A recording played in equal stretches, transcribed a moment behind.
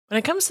When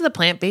it comes to the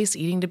plant-based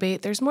eating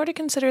debate, there's more to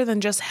consider than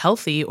just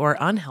healthy or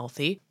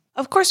unhealthy.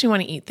 Of course, we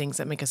want to eat things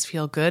that make us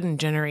feel good and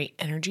generate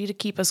energy to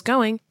keep us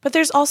going, but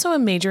there's also a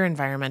major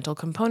environmental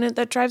component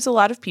that drives a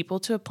lot of people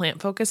to a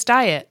plant-focused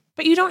diet.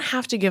 But you don't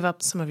have to give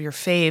up some of your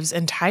faves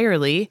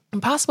entirely.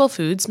 Impossible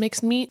Foods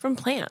makes meat from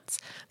plants.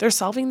 They're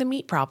solving the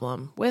meat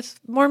problem with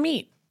more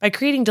meat. By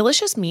creating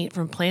delicious meat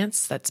from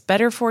plants that's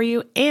better for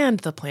you and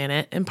the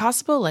planet,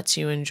 Impossible lets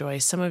you enjoy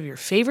some of your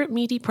favorite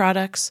meaty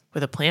products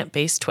with a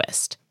plant-based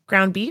twist.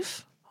 Ground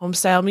beef,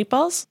 home-style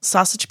meatballs,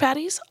 sausage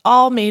patties,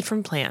 all made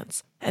from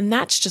plants. And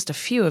that's just a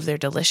few of their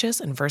delicious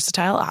and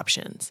versatile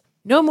options.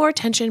 No more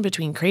tension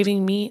between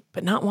craving meat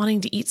but not wanting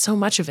to eat so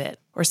much of it,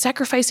 or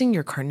sacrificing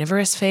your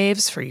carnivorous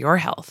faves for your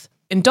health.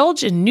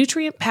 Indulge in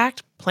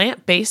nutrient-packed,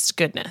 plant-based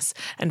goodness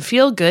and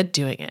feel good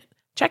doing it.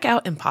 Check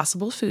out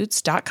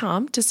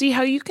ImpossibleFoods.com to see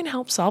how you can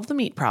help solve the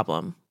meat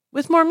problem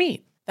with more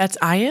meat. That's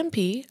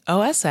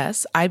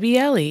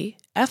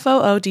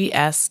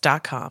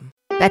ImpossibleFoods.com.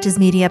 Betches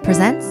Media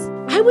presents.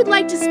 I would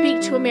like to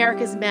speak to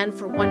America's men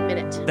for 1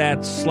 minute.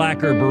 That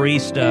slacker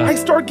barista. I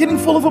start getting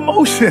full of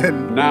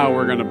emotion. Now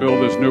we're going to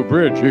build this new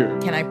bridge here.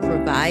 Can I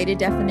provide a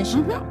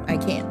definition? No, I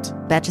can't.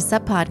 Betches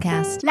Up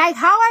Podcast. Like,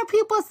 how are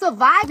people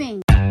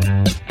surviving?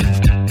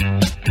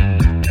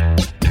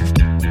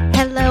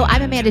 Hello,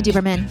 I'm Amanda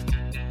Duberman.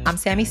 I'm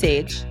Sammy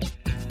Sage.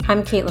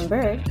 I'm Caitlin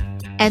Bird.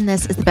 And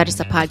this is the Betches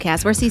Up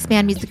Podcast, where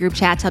C-SPAN meets the group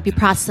chat to help you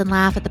process and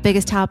laugh at the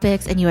biggest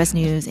topics in U.S.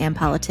 news and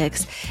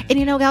politics. And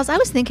you know, gals, I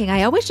was thinking,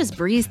 I always just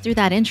breeze through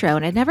that intro,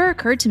 and it never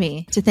occurred to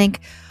me to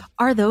think,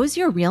 are those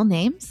your real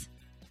names?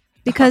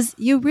 Because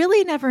you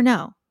really never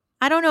know.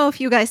 I don't know if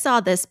you guys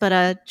saw this,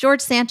 but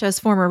George Santos'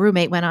 former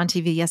roommate went on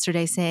TV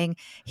yesterday saying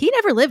he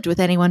never lived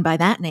with anyone by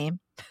that name.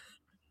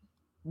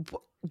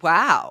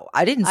 Wow.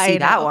 I didn't see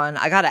that one.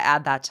 I got to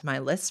add that to my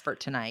list for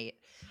tonight.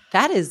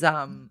 That is,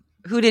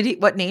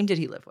 what name did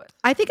he live with?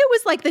 I think it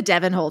was like the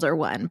Devin Holder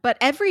one. But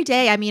every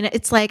day, I mean,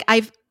 it's like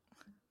I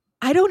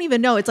don't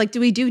even know. It's like, do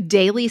we do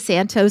daily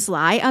Santos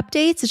Lie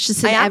updates? It's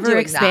just an ever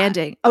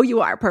expanding. Oh,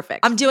 you are.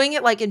 Perfect. I'm doing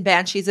it like in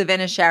Banshees of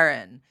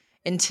Inisherin.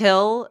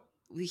 Until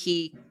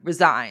he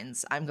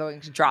resigns, I'm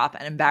going to drop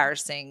an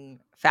embarrassing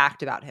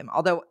fact about him.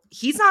 Although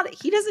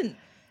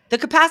the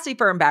capacity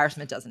for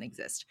embarrassment doesn't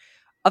exist.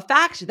 A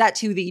fact that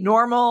to the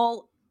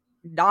normal,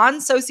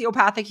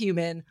 non-sociopathic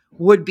human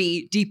would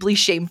be deeply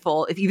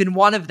shameful if even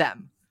one of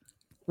them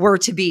were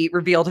to be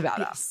revealed about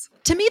us.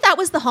 To me, that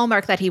was the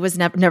hallmark that he was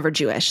never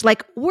Jewish.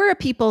 Like, we're a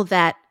people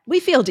that we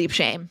feel deep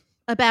shame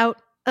about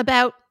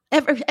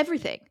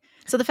everything.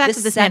 So the fact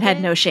that this man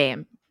had no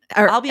shame,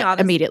 I'll be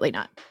honest, immediately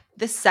not.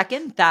 The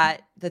second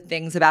that the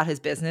things about his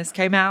business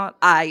came out,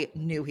 I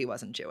knew he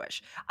wasn't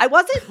Jewish. I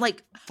wasn't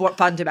like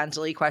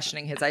fundamentally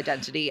questioning his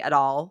identity at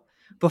all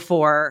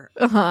before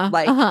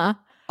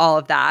all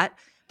of that.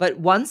 But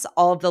once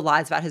all of the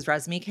lies about his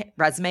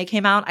resume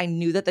came out, I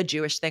knew that the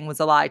Jewish thing was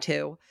a lie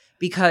too,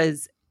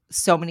 because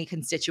so many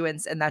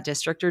constituents in that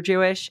district are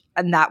Jewish.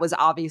 And that was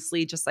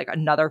obviously just like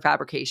another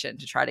fabrication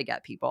to try to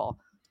get people.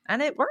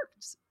 And it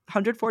worked.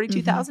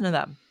 142,000 of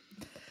them.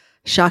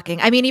 Shocking.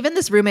 I mean, even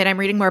this roommate, I'm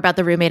reading more about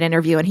the roommate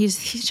interview, and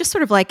he's just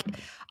sort of like,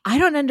 I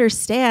don't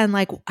understand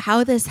like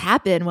how this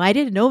happened. Why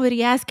did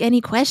nobody ask any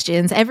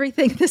questions?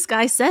 Everything this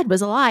guy said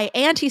was a lie.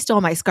 And he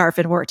stole my scarf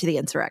and wore it to the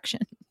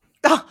insurrection.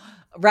 Oh,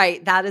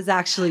 right. That is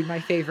actually my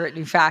favorite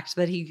new fact,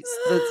 that the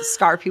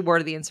scarf he wore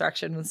to the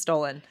insurrection was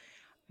stolen.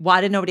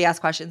 Why did nobody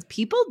ask questions?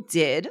 People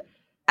did.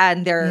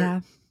 And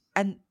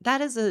and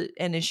that is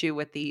an issue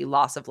with the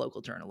loss of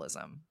local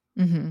journalism,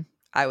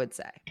 I would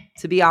say,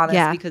 to be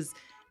honest, because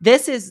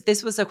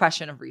this was a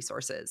question of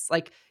resources.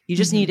 Like, you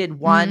just needed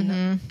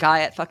one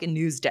guy at fucking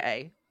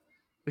Newsday,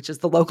 which is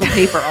the local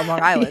paper on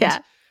Long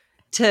Island,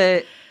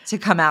 to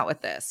come out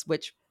with this,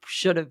 which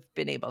should have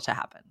been able to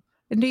happen.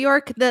 In New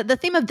York, the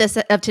theme of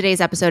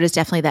today's episode is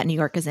definitely that New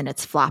York is in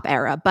its flop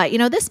era. But, you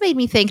know, this made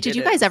me think, did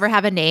you guys ever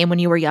have a name when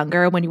you were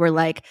younger, when you were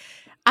like,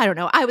 I don't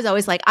know, I was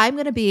always like, I'm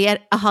going to be a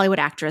Hollywood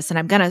actress and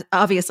I'm going to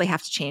obviously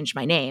have to change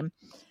my name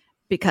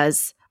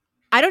because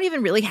I don't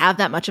even really have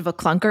that much of a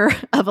clunker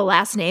of a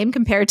last name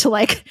compared to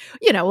like,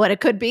 you know, what it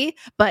could be.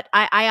 But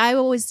I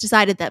always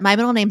decided that my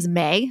middle name's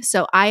May.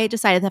 So I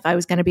decided that if I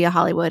was going to be a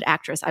Hollywood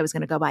actress, I was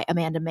going to go by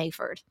Amanda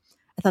Mayford.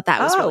 I thought that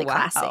was really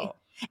classy.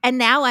 And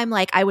now I'm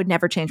like, I would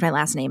never change my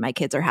last name. My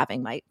kids are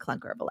having my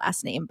clunker of a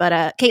last name.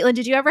 But Caitlin,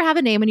 did you ever have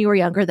a name when you were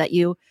younger that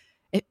you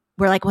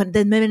were like, when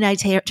the minute I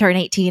turn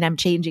 18, I'm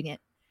changing it?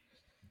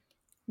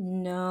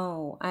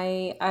 No,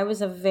 I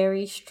was a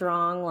very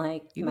strong,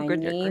 like, my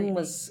name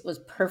was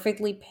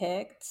perfectly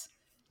picked.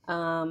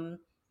 So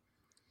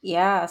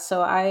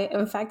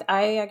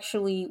I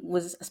actually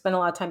spent a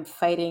lot of time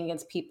fighting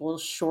against people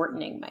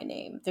shortening my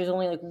name. There's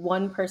only like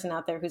one person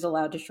out there who's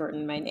allowed to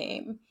shorten my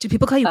name. Do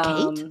people call you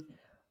Kate?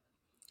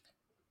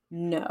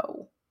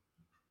 No,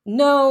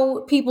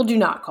 people do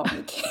not call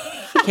me Kate.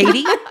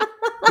 Katie?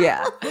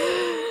 Yeah.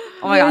 Oh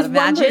my God,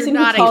 imagine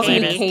not a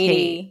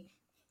Katie.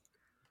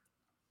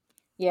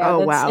 Yeah,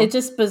 oh, wow. It's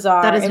just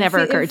bizarre. That has never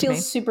occurred to me. It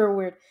feels super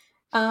weird.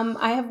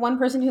 I have one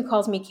person who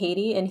calls me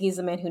Katie, and he's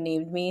the man who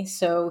named me,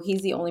 so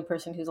he's the only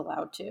person who's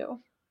allowed to.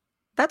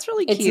 That's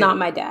really cute. It's not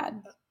my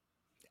dad.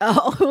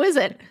 Oh, who is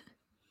it?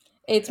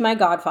 It's my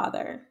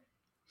godfather.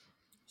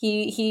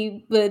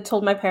 He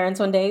told my parents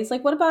one day, he's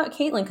like, what about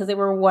Caitlin? Because they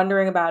were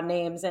wondering about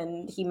names,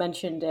 and he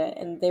mentioned it,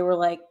 and they were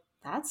like,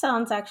 that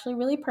sounds actually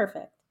really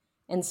perfect.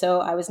 And so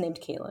I was named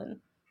Caitlin.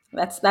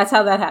 That's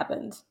how that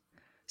happened.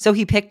 So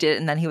he picked it,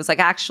 and then he was like,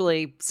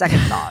 actually, second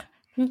thought.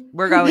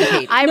 We're going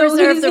Katie. I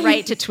reserve the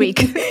right to tweak.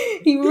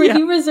 He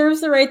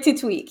reserves the right to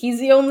tweak. He's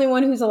the only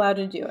one who's allowed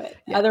to do it.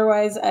 Yeah.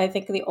 Otherwise, I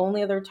think the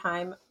only other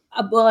time,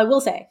 well, I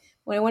will say,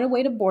 when I went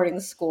away to boarding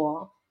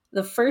school,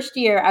 the first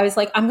year I was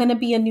like, I'm going to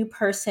be a new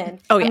person.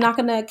 Oh, yeah. I'm not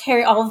going to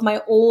carry all of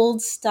my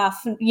old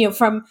stuff,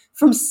 from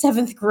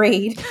 7th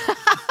grade.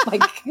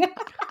 Like,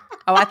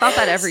 oh, I thought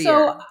that every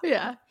year.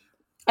 Yeah.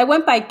 I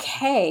went by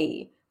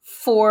K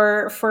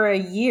for a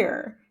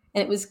year,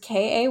 and it was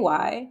Kay.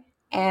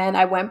 And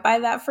I went by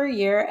that for a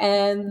year,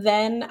 and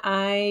then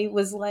I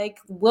was like,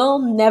 we'll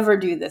never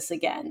do this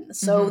again.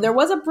 So there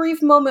was a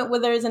brief moment where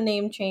there's a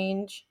name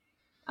change.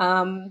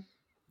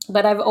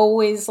 But I've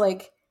always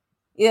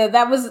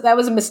that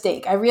was a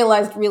mistake. I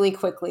realized really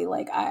quickly,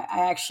 I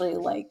actually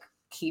like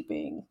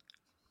keeping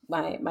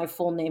my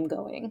full name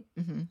going.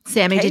 Mm-hmm.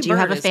 Sammy, did you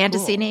have a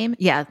fantasy name?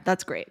 Yeah,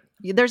 that's great.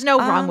 There's no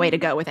wrong way to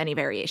go with any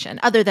variation,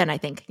 other than I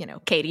think,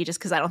 Katie, just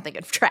because I don't think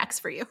it tracks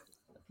for you.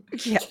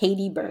 Yeah.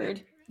 Katie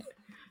Bird.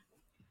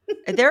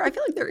 I feel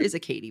like there is a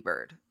Katie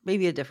Bird,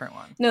 maybe a different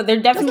one. No,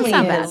 there definitely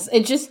is.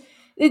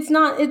 It's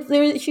not. It's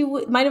there. She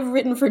might have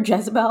written for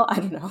Jezebel. I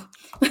don't know.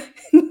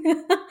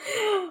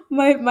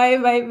 might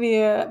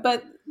be,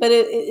 but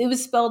it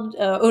was spelled.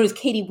 It was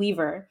Katie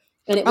Weaver,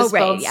 and it was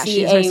spelled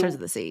CAITY,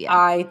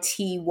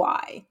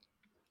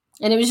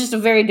 and it was just a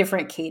very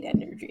different Kate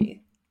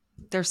energy.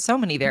 There's so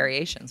many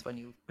variations when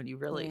you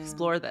really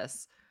explore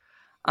this.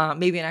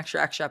 Maybe an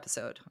extra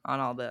episode on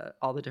all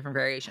the different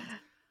variations.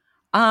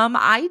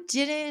 I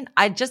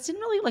just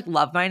didn't really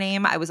love my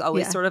name. I was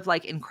always sort of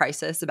in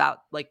crisis about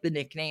the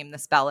nickname, the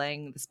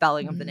spelling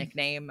of the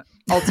nickname.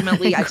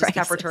 Ultimately, I just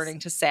kept returning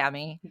to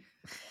Sammy,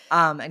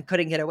 and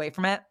couldn't get away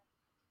from it.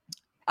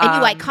 And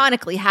you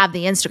iconically have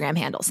the Instagram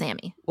handle,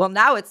 Sammy. Well,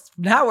 now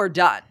we're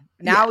done.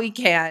 Now we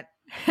can't,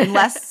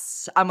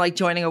 unless I'm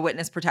joining a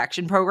witness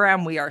protection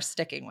program, we are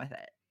sticking with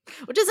it.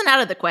 Which isn't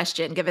out of the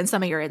question, given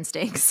some of your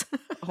instincts.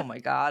 Oh my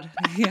God.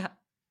 Yeah.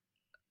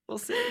 We'll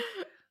see.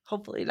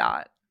 Hopefully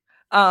not.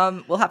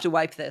 We'll have to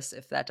wipe this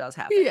if that does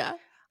happen. Yeah.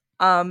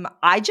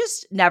 I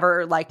just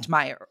never liked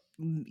my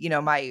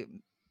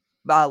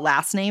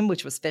last name,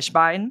 which was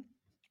Fishbein.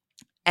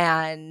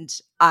 And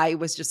I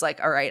was just like,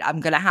 all right,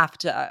 I'm going to have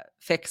to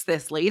fix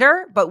this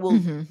later, but we'll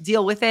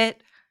deal with it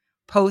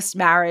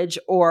post-marriage,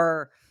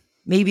 or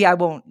maybe I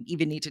won't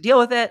even need to deal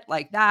with it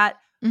like that.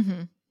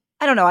 Mm-hmm.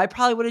 I don't know. I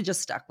probably would have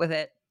just stuck with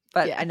it,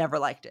 but I never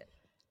liked it.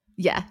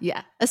 Yeah,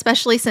 yeah.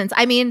 Especially since,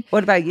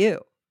 What about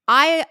you?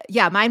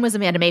 Mine was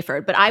Amanda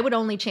Mayford, but I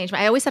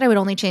always said I would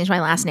only change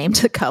my last name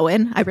to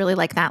Cohen. I really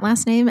like that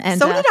last name. And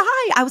so did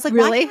I. I was like,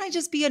 really? Why can't I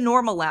just be a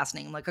normal last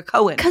name, like a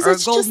Cohen or a Goldman? Because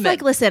it's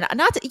just listen,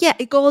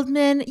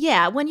 Goldman.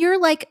 Yeah. When you're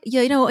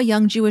a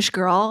young Jewish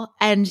girl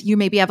and you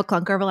maybe have a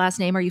clunker of a last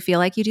name, or you feel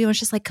like you do, and it's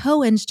just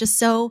Cohen's just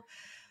so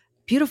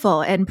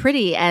beautiful and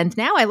pretty. And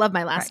now I love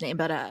my last name,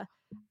 but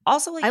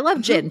also I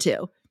love Jin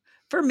too.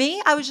 For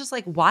me, I was just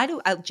like,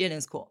 Jin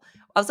is cool.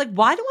 I was like,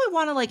 why do I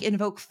want to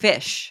invoke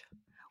fish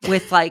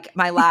with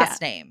my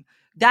last name?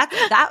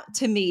 That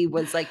to me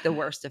was the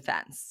worst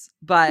offense.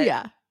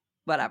 But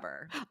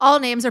whatever. All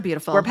names are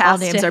beautiful. All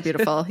names are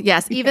beautiful.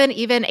 Yes.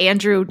 Even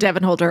Andrew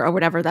Devenholder or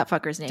whatever that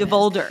fucker's name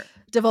DeVolder. is.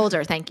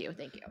 DeVolder. Thank you.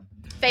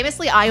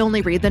 Famously, I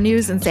only read the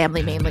news and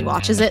Sammy mainly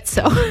watches it.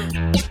 So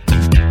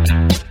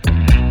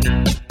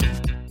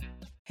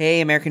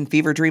Hey, American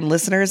Fever Dream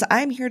listeners,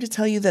 I'm here to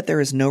tell you that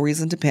there is no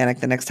reason to panic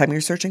the next time you're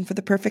searching for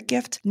the perfect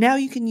gift. Now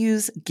you can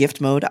use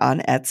Gift Mode on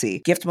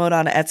Etsy. Gift Mode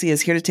on Etsy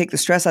is here to take the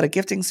stress out of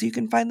gifting so you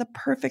can find the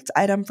perfect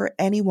item for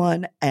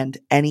anyone and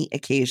any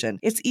occasion.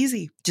 It's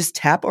easy. Just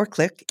tap or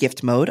click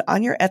Gift Mode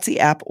on your Etsy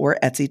app or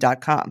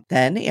Etsy.com.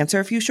 Then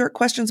answer a few short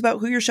questions about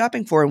who you're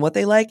shopping for and what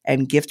they like,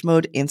 and Gift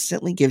Mode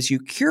instantly gives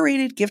you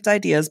curated gift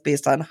ideas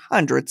based on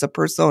hundreds of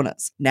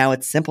personas. Now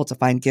it's simple to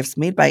find gifts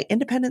made by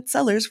independent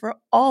sellers for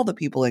all the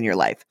people in your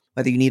life.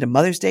 Whether you need a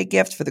Mother's Day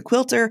gift for the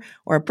quilter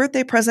or a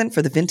birthday present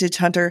for the vintage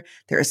hunter,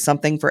 there is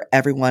something for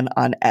everyone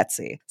on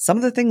Etsy. Some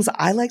of the things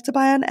I like to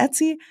buy on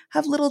Etsy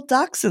have little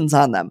dachshunds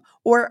on them,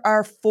 or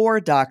are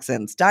for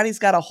dachshunds. Donnie's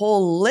got a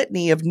whole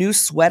litany of new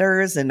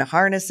sweaters and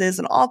harnesses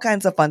and all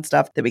kinds of fun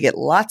stuff that we get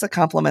lots of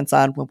compliments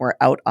on when we're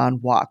out on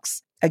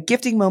walks. A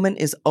gifting moment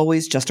is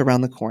always just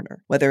around the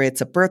corner. Whether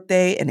it's a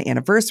birthday, an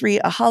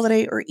anniversary, a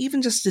holiday, or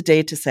even just a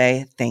day to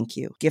say thank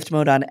you, Gift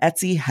Mode on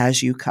Etsy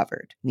has you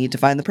covered. Need to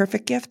find the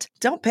perfect gift?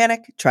 Don't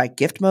panic. Try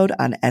Gift Mode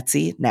on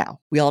Etsy now.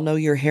 We all know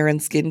your hair and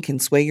skin can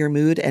sway your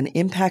mood and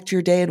impact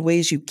your day in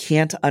ways you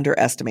can't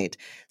underestimate.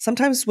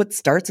 Sometimes what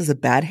starts as a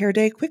bad hair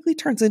day quickly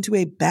turns into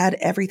a bad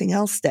everything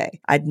else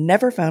day. I'd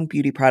never found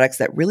beauty products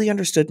that really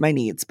understood my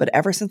needs, but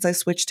ever since I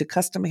switched to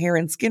custom hair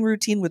and skin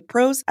routine with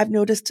Prose, I've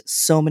noticed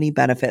so many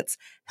benefits.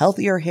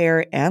 Healthier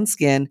hair and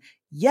skin,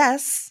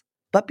 yes,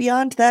 but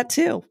beyond that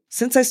too.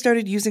 Since I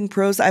started using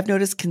Prose, I've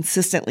noticed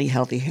consistently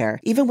healthy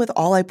hair. Even with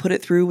all I put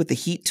it through with the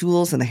heat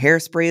tools and the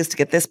hairsprays to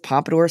get this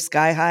pompadour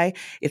sky high,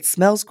 it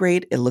smells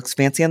great, it looks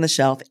fancy on the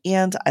shelf,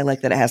 and I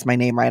like that it has my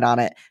name right on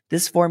it.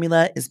 This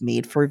formula is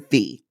made for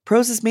V.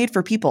 Prose is made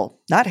for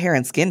people, not hair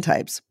and skin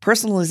types.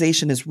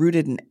 Personalization is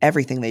rooted in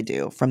everything they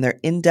do, from their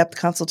in-depth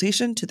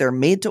consultation to their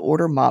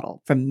made-to-order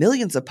model. From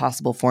millions of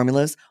possible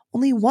formulas,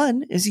 only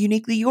one is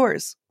uniquely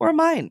yours or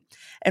mine.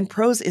 And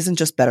Prose isn't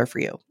just better for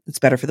you, it's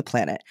better for the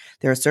planet.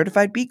 They're a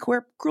certified B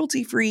Corp,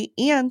 cruelty-free,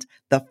 and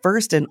the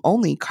first and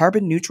only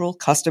carbon-neutral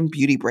custom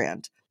beauty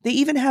brand. They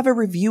even have a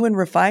review and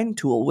refine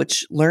tool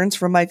which learns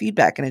from my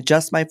feedback and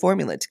adjusts my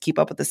formula to keep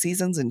up with the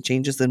seasons and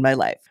changes in my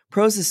life.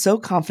 Prose is so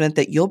confident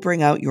that you'll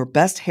bring out your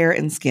best hair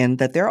and skin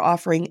that they're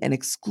offering an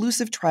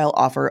exclusive trial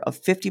offer of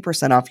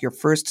 50% off your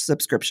first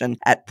subscription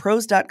at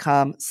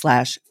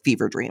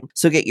prose.com/feverdream.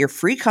 So get your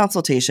free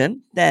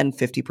consultation, then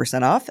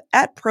 50% off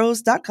at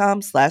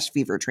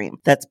prose.com/feverdream.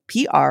 That's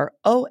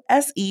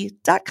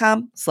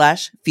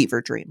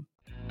prose.com/feverdream.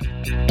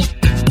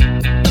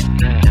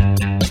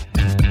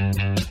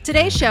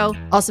 Today's show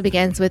also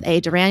begins with a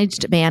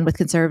deranged man with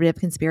conservative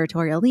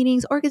conspiratorial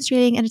leanings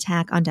orchestrating an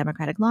attack on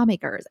Democratic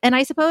lawmakers. And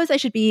I suppose I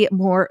should be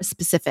more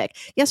specific.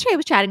 Yesterday I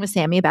was chatting with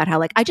Sammy about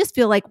how, I just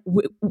feel like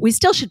we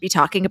still should be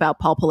talking about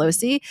Paul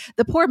Pelosi.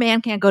 The poor man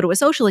can't go to a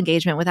social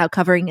engagement without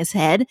covering his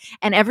head.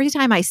 And every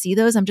time I see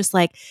those, I'm just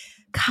like,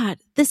 God,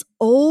 this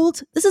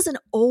is an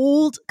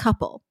old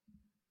couple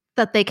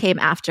that they came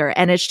after.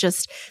 And it's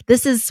just,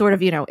 this is sort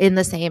of, in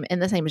the same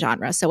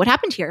genre. So what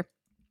happened here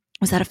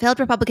was that a failed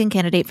Republican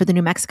candidate for the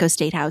New Mexico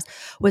State House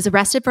was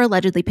arrested for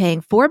allegedly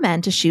paying 4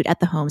 men to shoot at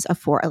the homes of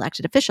 4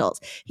 elected officials.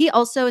 He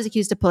also is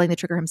accused of pulling the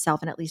trigger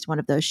himself in at least one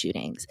of those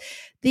shootings.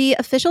 The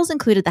officials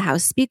included the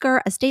House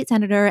Speaker, a state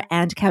senator,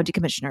 and county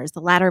commissioners,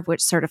 the latter of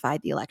which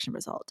certified the election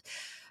result.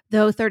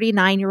 Though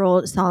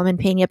 39-year-old Solomon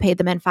Pena paid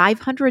the men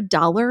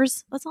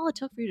 $500, that's all it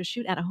took for you to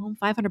shoot at a home,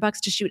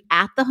 $500 to shoot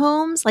at the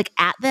homes,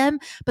 at them.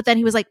 But then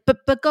he was like,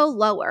 but go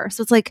lower.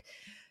 So it's like,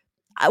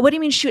 what do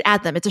you mean shoot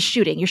at them? It's a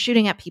shooting. You're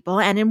shooting at people.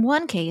 And in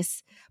one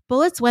case,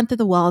 bullets went through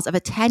the walls of a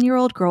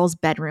 10-year-old girl's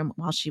bedroom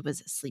while she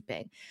was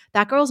sleeping.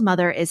 That girl's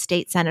mother is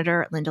State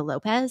Senator Linda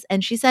Lopez.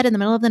 And she said in the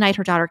middle of the night,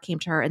 her daughter came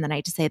to her in the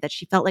night to say that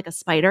she felt like a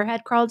spider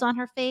had crawled on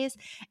her face.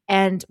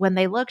 And when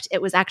they looked,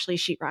 it was actually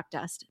sheetrock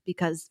dust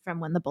because from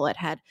when the bullet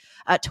had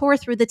tore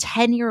through the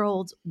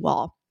 10-year-old's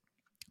wall.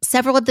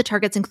 Several of the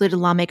targets included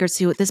lawmakers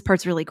who, this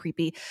part's really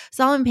creepy,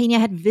 Solomon Pena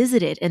had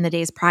visited in the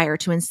days prior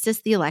to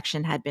insist the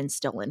election had been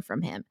stolen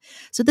from him.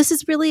 So this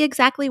is really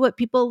exactly what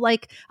people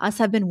like us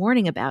have been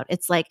warning about.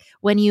 It's like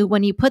when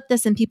you put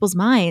this in people's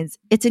minds,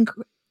 it's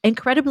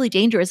incredibly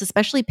dangerous,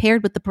 especially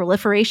paired with the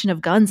proliferation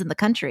of guns in the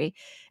country.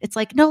 It's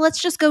like, no,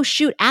 let's just go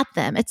shoot at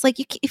them. It's like,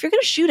 if you're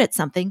going to shoot at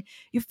something,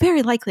 you're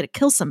very likely to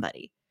kill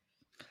somebody.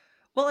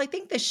 Well, I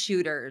think the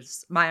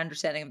shooters, my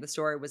understanding of the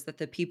story was that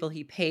the people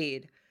he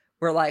paid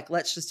were like,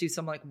 let's just do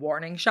some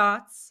warning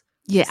shots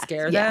to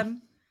scare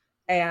them.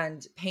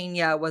 And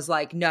Pena was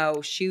like,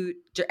 no, shoot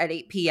at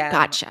 8 p.m.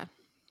 Gotcha.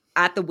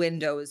 At the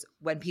windows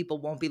when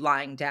people won't be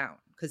lying down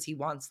because he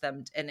wants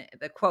them. And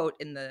the quote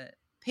in the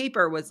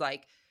paper was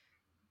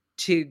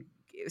to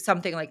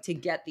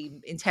get the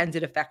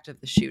intended effect of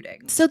the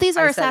shooting. So these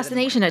are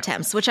assassination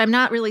attempts, which I'm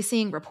not really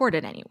seeing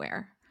reported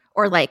anywhere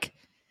or with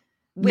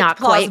not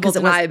plausible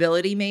quite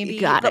deniability maybe.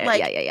 Got but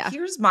it. Yeah.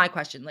 Here's my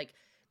question.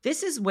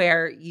 This is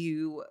where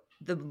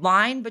the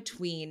line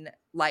between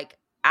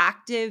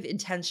active,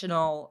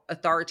 intentional,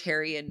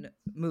 authoritarian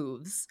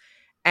moves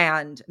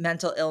and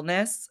mental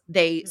illness,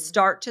 they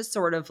start to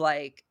sort of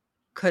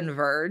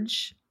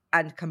converge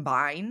and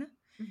combine.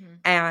 Mm-hmm.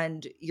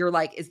 And you're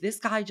like, is this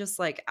guy just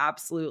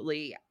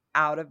absolutely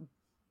out of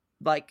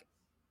is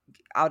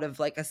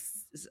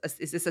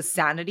this a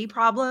sanity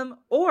problem?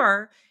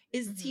 Or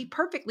is he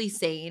perfectly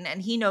sane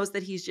and he knows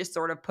that he's just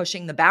sort of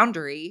pushing the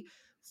boundary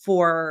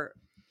for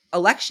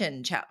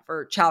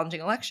for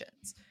challenging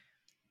elections?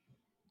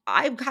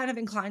 I'm kind of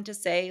inclined to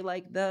say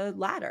the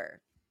latter.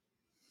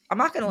 I'm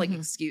not going to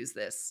excuse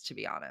this, to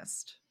be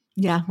honest.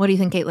 Yeah. What do you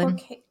think, Caitlin?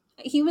 Okay.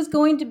 He was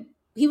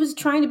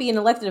trying to be an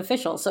elected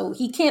official, so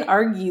he can't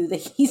argue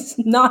that he's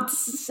not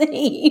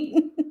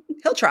sane.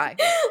 He'll try.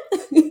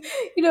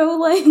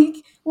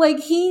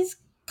 He's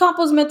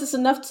compos mentis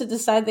enough to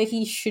decide that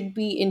he should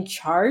be in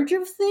charge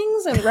of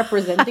things and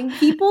representing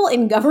people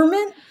in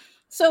government.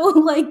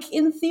 So,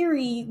 in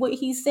theory, what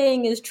he's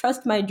saying is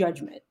trust my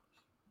judgment.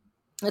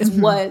 That's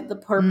what the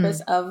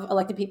purpose of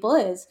elected people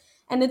is.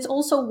 And it's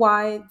also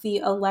why the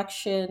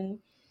election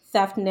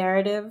theft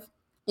narrative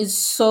is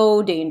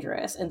so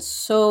dangerous and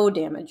so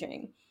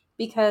damaging,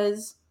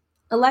 because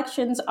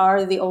elections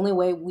are the only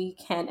way we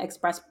can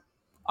express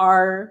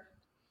our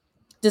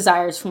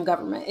desires from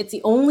government. It's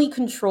the only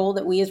control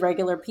that we as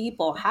regular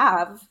people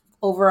have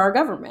over our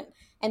government.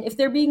 And if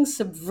they're being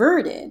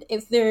subverted,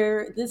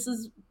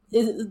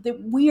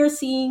 we are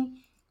seeing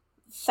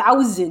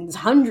thousands,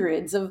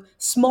 hundreds of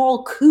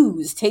small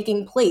coups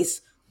taking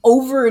place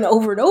over and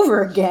over and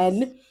over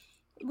again,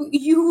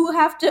 you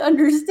have to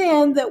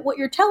understand that what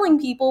you're telling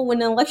people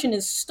when an election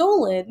is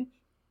stolen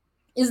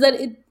is that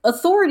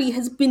authority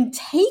has been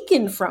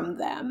taken from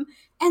them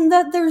and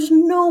that there's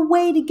no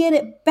way to get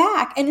it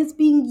back, and it's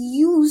being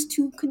used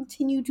to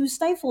continue to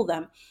stifle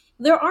them.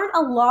 There aren't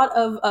a lot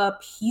of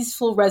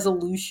peaceful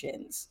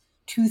resolutions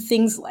to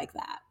things like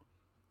that.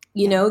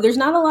 You know, there's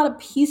not a lot of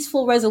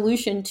peaceful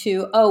resolution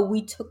to, oh,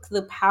 we took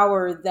the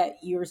power that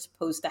you're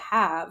supposed to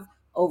have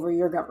over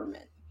your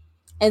government.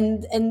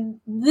 And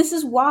this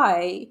is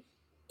why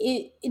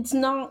it's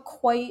not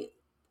quite,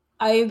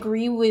 I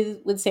agree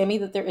with Sammy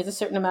that there is a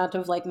certain amount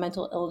of like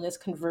mental illness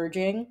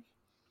converging,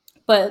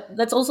 but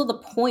that's also the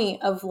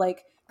point of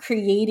like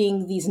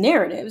creating these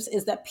narratives,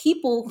 is that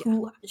people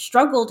who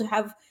struggle to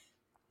have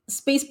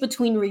space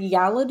between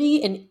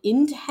reality and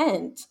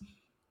intent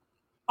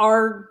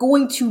are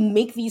going to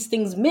make these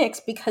things mix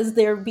because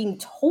they're being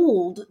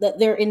told that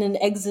they're in an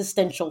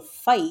existential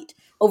fight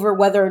over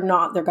whether or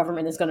not their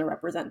government is going to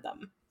represent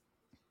them.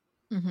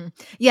 Mm-hmm.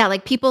 Yeah,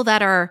 like people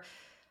that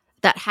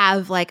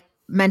have like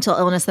mental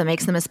illness that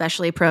makes them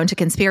especially prone to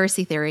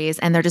conspiracy theories,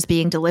 and they're just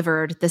being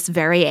delivered this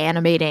very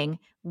animating,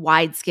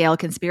 wide-scale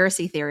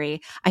conspiracy theory.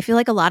 I feel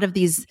like a lot of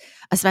these,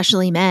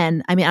 especially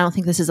men, I mean, I don't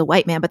think this is a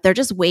white man, but they're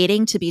just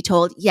waiting to be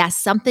told, yes,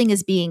 something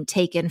is being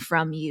taken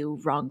from you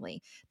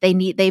wrongly.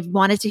 They've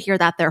wanted to hear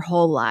that their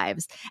whole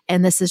lives,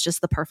 and this is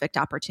just the perfect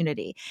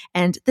opportunity.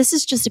 And this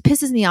is just, it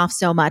pisses me off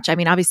so much. I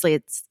mean, obviously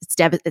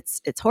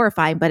it's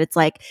horrifying, but it's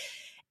like,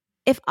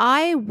 if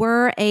I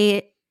were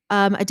a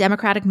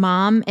Democratic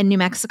mom in New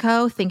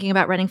Mexico thinking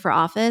about running for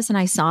office and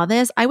I saw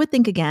this, I would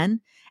think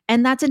again.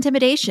 And that's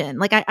intimidation.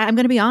 Like, I'm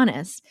going to be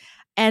honest.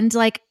 And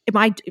like,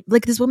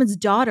 this woman's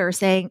daughter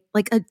saying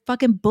like a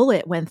fucking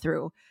bullet went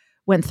through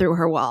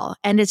her wall.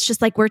 And it's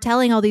just like, we're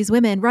telling all these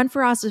women, run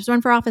for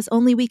office,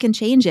 only we can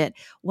change it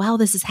while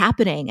this is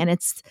happening. And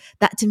it's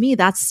that, to me,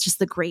 that's just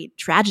the great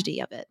tragedy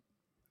of it.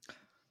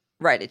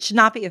 Right. It should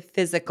not be a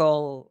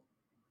physical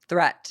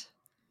threat.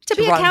 To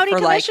be a county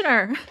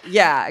commissioner.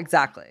 Yeah,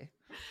 exactly.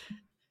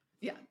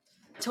 Yeah,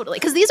 totally.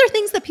 Because these are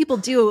things that people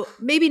do,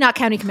 maybe not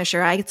county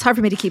commissioner. It's hard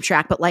for me to keep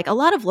track, but like a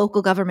lot of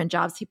local government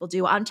jobs people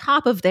do on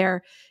top of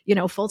their,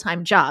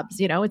 full-time jobs.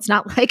 It's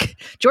not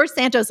like George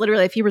Santos,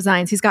 literally, if he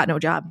resigns, he's got no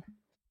job.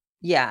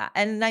 Yeah.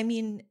 And I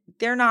mean,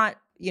 they're not,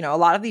 a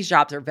lot of these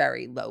jobs are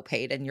very low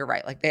paid, and you're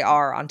right. Like, they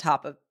are on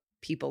top of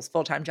people's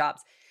full-time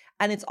jobs.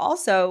 And it's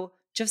also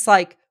just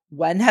like,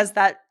 when has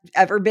that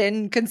ever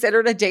been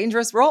considered a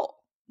dangerous role?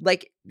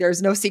 Like,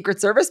 there's no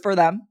Secret Service for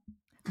them.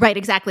 Right,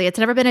 exactly. It's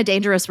never been a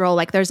dangerous role.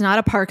 Like, there's not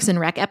a Parks and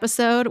Rec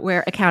episode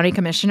where a county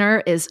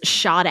commissioner is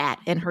shot at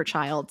in her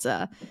child's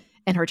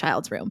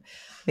room.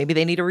 Maybe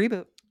they need a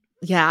reboot.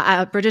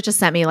 Yeah, Bridget just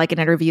sent me like an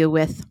interview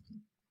with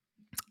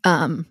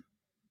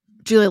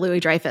Julia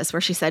Louis-Dreyfus where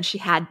she said she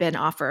had been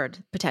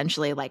offered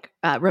potentially like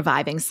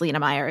reviving Selena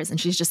Myers, and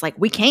she's just like,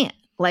 we can't.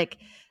 Like,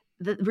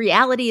 the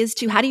reality is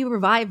too, how do you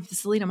revive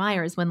Selena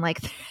Myers when like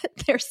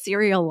they're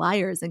serial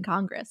liars in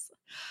Congress?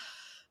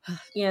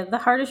 Yeah, the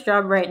hardest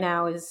job right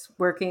now is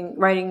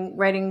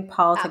writing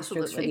politics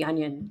jokes for The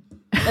Onion.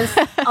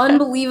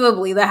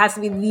 Unbelievably, that has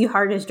to be the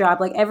hardest job.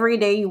 Like, every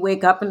day you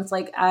wake up and it's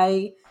like,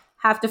 I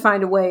have to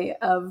find a way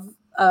of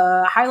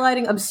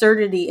highlighting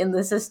absurdity in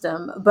the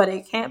system, but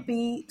it can't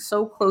be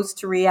so close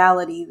to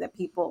reality that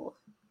people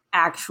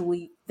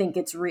actually think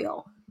it's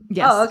real.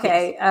 Yes. Oh,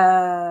 okay.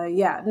 Yes.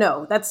 Yeah.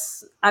 No,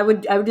 I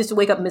would just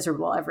wake up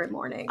miserable every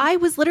morning. I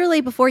was literally,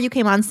 before you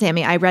came on,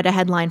 Sammy, I read a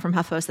headline from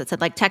HuffPost that said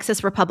like,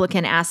 Texas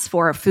Republican asks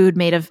for food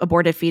made of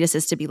aborted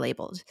fetuses to be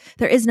labeled.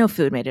 There is no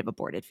food made of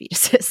aborted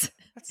fetuses.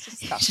 That's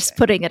disgusting. Just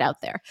putting it out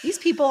there. These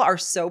people are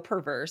so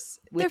perverse.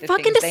 They're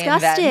fucking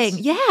disgusting.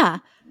 Yeah.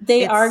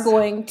 They are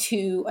going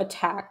to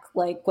attack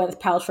like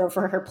Gwyneth Paltrow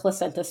for her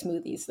placenta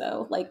smoothies,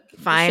 though. Like,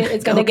 fine,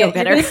 it's gonna you're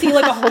gonna see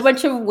like a whole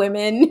bunch of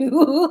women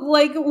who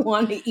like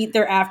want to eat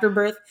their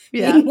afterbirth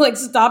being like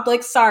stopped.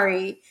 Like,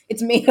 sorry,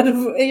 it's made out of.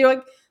 And you're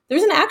like,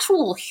 there's an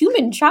actual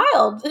human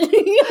child.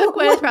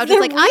 Gwyneth Paltrow's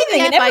like, I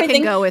think I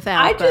can go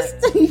without. I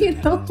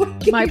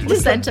just, my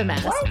placenta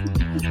mask.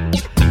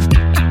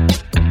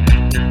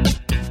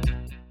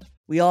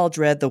 We all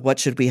dread the what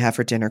should we have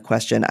for dinner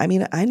question. I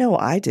mean, I know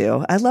I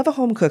do. I love a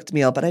home-cooked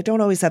meal, but I don't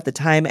always have the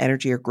time,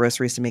 energy, or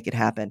groceries to make it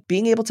happen.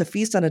 Being able to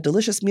feast on a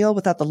delicious meal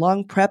without the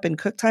long prep and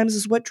cook times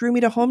is what drew me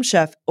to Home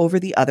Chef over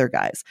the other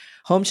guys.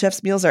 Home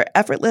Chef's meals are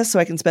effortless, so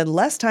I can spend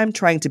less time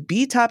trying to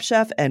be Top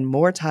Chef and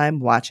more time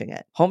watching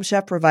it. Home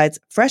Chef provides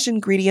fresh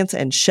ingredients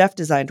and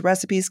chef-designed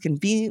recipes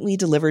conveniently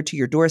delivered to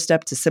your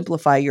doorstep to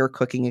simplify your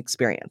cooking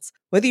experience.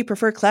 Whether you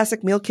prefer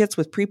classic meal kits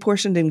with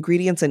pre-portioned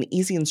ingredients and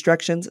easy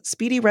instructions,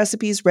 speedy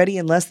recipes ready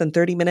in less than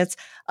 30 minutes,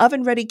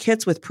 oven-ready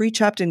kits with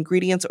pre-chopped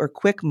ingredients, or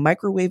quick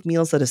microwave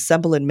meals that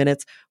assemble in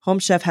minutes, Home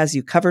Chef has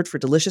you covered for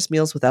delicious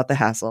meals without the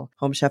hassle.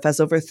 Home Chef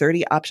has over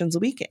 30 options a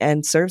week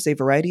and serves a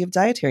variety of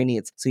dietary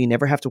needs, so you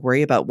never have to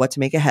worry about what to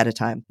make ahead of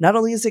time. Not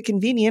only is it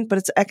convenient, but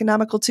it's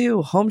economical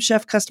too. Home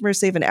Chef customers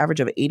save an average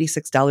of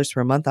 $86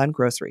 per month on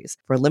groceries.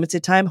 For a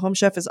limited time, Home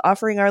Chef is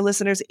offering our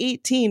listeners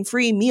 18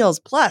 free meals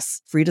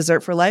plus free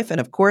dessert for life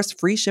and, of course,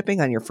 free shipping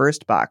on your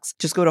first box.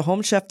 Just go to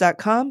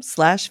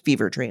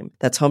homechef.com/feverdream.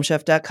 That's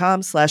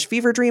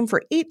homechef.com/feverdream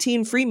for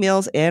 18 free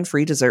meals and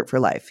free dessert for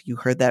life. You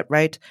heard that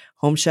right.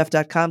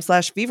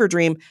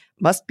 Homechef.com/feverdream.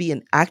 Must be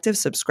an active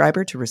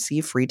subscriber to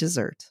receive free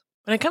dessert.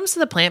 When it comes to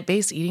the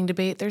plant-based eating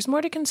debate, there's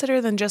more to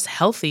consider than just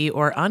healthy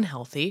or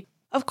unhealthy.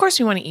 Of course,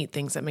 we want to eat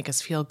things that make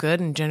us feel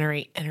good and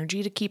generate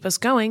energy to keep us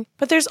going,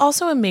 but there's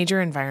also a major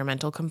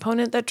environmental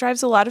component that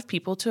drives a lot of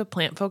people to a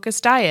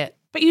plant-focused diet.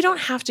 But you don't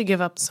have to give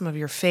up some of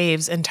your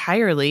faves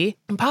entirely.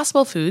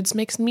 Impossible Foods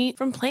makes meat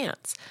from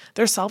plants.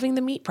 They're solving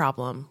the meat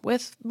problem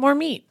with more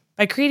meat.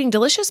 By creating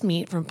delicious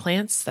meat from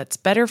plants that's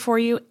better for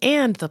you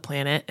and the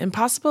planet,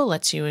 Impossible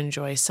lets you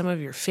enjoy some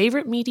of your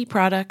favorite meaty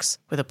products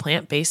with a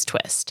plant-based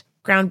twist.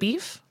 Ground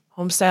beef,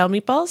 home-style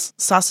meatballs,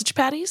 sausage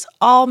patties,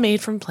 all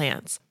made from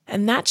plants.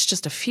 And that's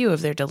just a few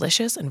of their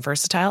delicious and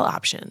versatile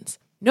options.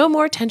 No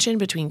more tension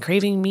between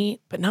craving meat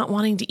but not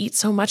wanting to eat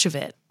so much of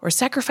it, or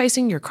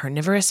sacrificing your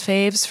carnivorous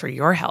faves for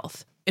your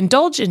health.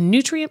 Indulge in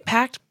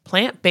nutrient-packed,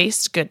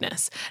 plant-based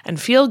goodness and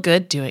feel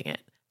good doing it.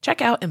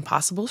 Check out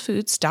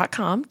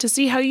ImpossibleFoods.com to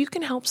see how you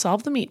can help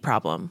solve the meat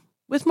problem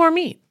with more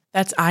meat.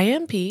 That's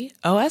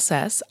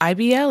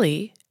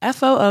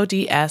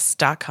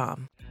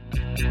ImpossibleFoods.com.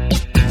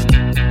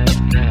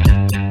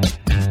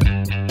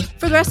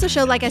 For the rest of the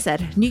show, like I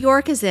said, New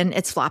York is in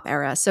its flop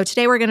era. So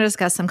today we're going to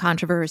discuss some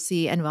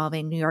controversy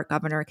involving New York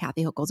Governor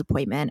Kathy Hochul's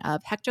appointment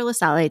of Hector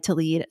LaSalle to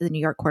lead the New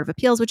York Court of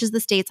Appeals, which is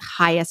the state's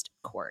highest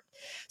court.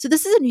 So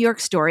this is a New York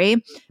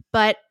story,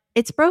 but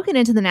it's broken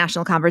into the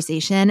national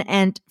conversation.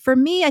 And for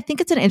me, I think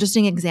it's an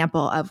interesting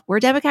example of where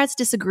Democrats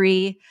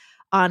disagree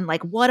on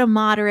like what a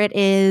moderate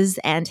is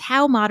and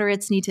how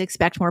moderates need to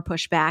expect more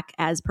pushback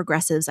as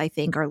progressives, I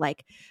think, are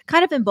like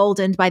kind of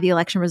emboldened by the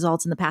election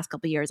results in the past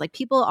couple of years. Like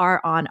people are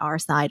on our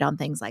side on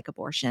things like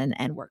abortion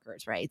and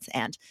workers' rights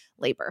and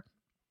labor.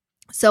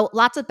 So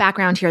lots of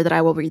background here that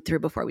I will read through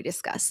before we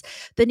discuss.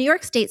 The New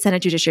York State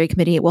Senate Judiciary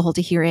Committee will hold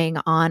a hearing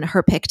on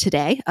her pick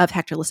today of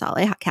Hector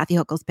LaSalle, Kathy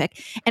Hochul's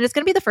pick. And it's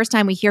going to be the first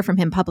time we hear from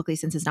him publicly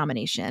since his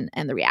nomination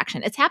and the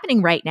reaction. It's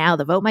happening right now.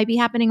 The vote might be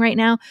happening right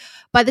now.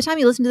 By the time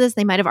you listen to this,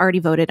 they might have already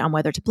voted on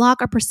whether to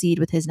block or proceed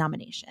with his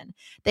nomination.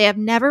 They have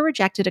never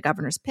rejected a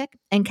governor's pick.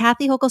 And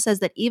Kathy Hochul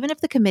says that even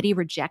if the committee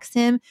rejects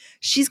him,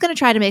 she's going to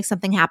try to make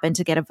something happen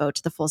to get a vote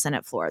to the full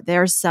Senate floor.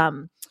 There's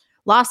some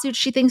lawsuit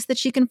she thinks that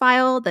she can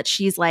file that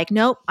she's like,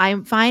 nope,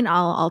 I'm fine.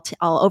 I'll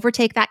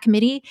overtake that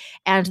committee.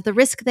 And the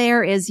risk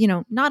there is,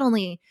 not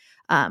only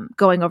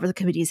going over the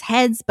committee's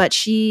heads, but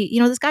she,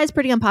 this guy's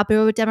pretty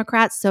unpopular with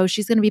Democrats. So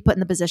she's going to be put in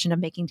the position of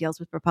making deals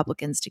with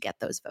Republicans to get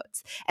those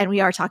votes. And we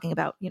are talking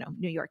about,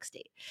 New York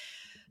State.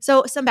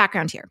 So some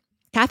background here.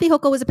 Kathy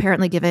Hochul was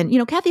apparently given,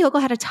 Kathy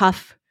Hochul had a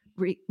tough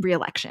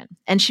re-election,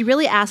 and she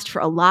really asked for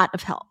a lot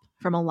of help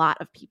from a lot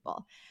of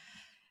people.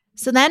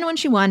 So then when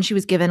she won, she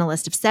was given a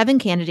list of 7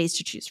 candidates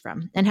to choose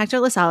from, and Hector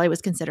LaSalle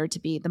was considered to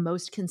be the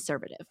most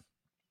conservative.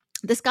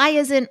 This guy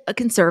isn't a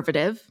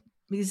conservative.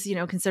 He's,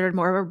 considered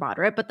more of a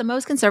moderate, but the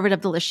most conservative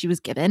of the list she was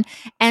given.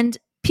 And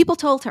people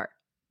told her,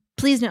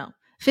 please no.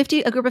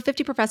 A group of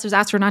 50 professors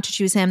asked her not to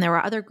choose him. There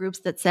were other groups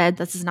that said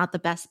this is not the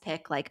best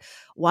pick. Like,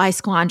 why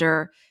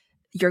squander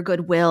your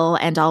goodwill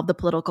and all of the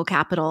political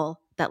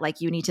capital that like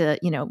you need to,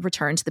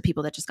 return to the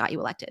people that just got you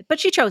elected? But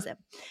she chose him.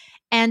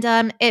 And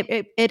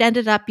it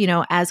ended up,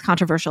 as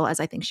controversial as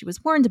I think she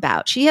was warned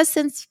about. She has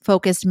since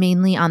focused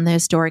mainly on the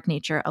historic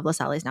nature of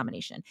LaSalle's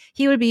nomination.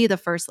 He would be the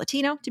first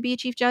Latino to be a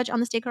chief judge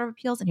on the State Court of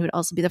Appeals, and he would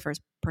also be the first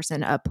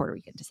person of Puerto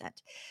Rican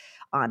descent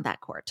on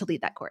that court, to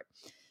lead that court.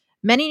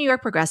 Many New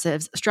York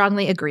progressives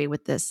strongly agree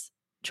with this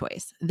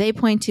choice. They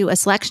point to a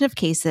selection of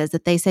cases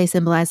that they say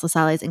symbolize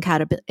LaSalle's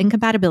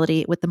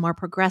incompatibility with the more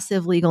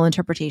progressive legal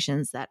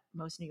interpretations that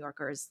most New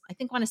Yorkers, I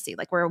think, want to see.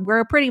 Like, we're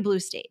a pretty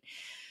blue state.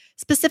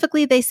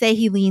 Specifically, they say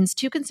he leans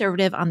too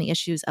conservative on the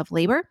issues of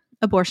labor,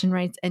 abortion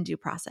rights, and due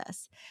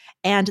process.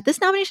 And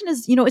this nomination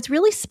is, it's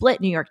really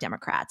split New York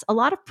Democrats. A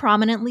lot of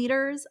prominent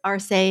leaders are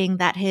saying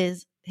that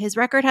his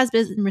record has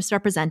been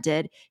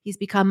misrepresented. He's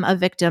become a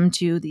victim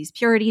to these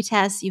purity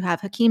tests. You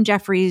have Hakeem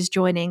Jeffries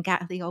joining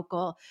Kathy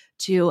Hochul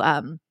to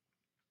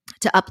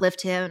to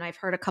uplift him. And I've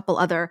heard a couple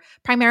other,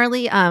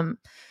 primarily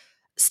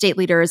state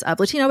leaders of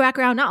Latino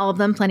background, not all of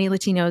them, plenty of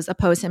Latinos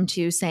oppose him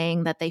too,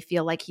 saying that they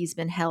feel like he's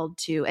been held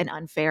to an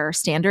unfair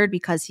standard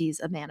because he's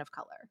a man of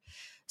color.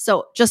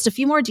 So just a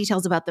few more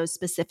details about those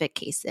specific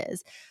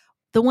cases.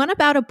 The one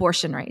about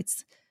abortion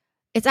rights,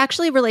 it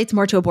actually relates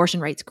more to abortion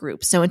rights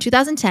groups. So in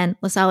 2010,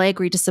 LaSalle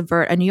agreed to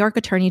subvert a New York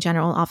Attorney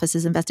General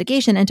office's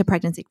investigation into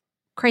pregnancy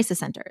crisis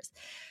centers.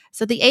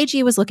 So the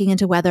AG was looking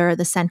into whether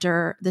the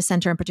center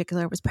in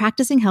particular was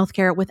practicing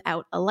healthcare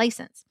without a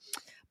license.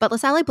 But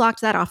LaSalle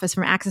blocked that office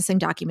from accessing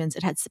documents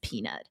it had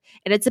subpoenaed.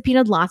 It had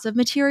subpoenaed lots of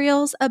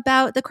materials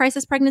about the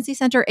Crisis Pregnancy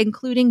Center,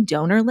 including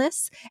donor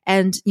lists.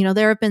 And,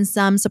 there have been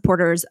some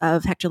supporters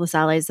of Hector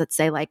LaSalle's that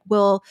say, like,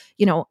 well,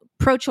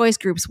 pro-choice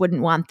groups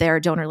wouldn't want their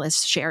donor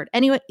lists shared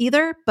anyway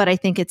either. But I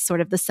think it's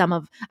sort of the sum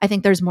of, I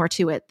think there's more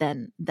to it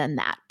than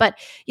that. But,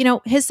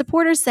 his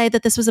supporters say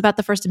that this was about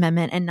the First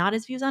Amendment and not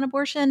his views on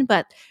abortion.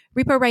 But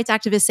repo rights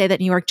activists say that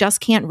New York just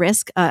can't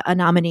risk a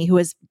nominee who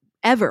is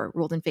ever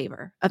ruled in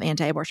favor of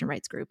anti-abortion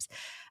rights groups,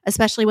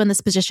 especially when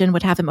this position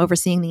would have him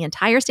overseeing the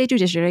entire state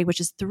judiciary, which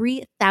is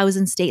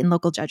 3,000 state and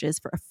local judges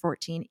for a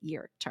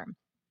 14-year term.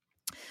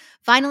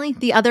 Finally,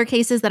 the other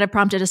cases that have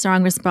prompted a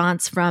strong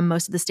response from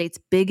most of the state's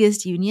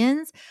biggest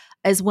unions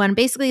is one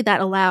basically that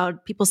allowed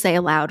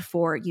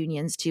for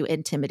unions to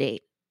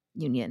intimidate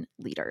union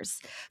leaders.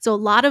 So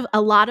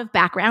a lot of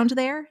background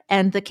there,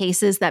 and the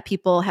cases that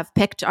people have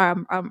picked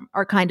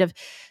are kind of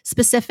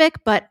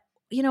specific, but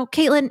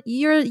Caitlin,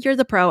 you're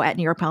the pro at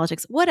New York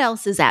politics. What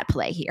else is at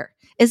play here?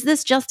 Is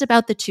this just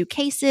about the two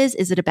cases?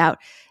 Is it about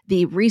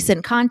the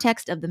recent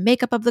context of the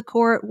makeup of the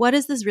court? What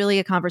is this really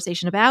a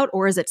conversation about?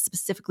 Or is it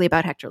specifically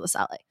about Hector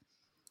LaSalle?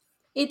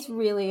 It's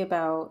really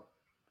about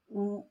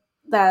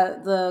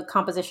the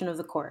composition of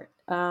the court.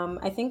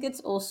 I think it's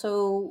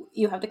also,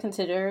 you have to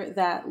consider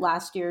that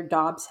last year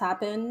Dobbs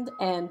happened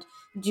and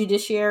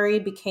judiciary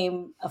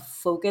became a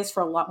focus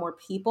for a lot more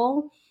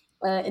people.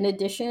 In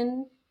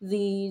addition,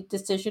 the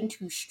decision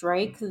to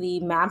strike the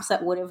maps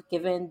that would have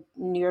given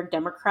New York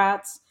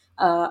Democrats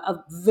a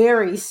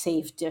very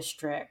safe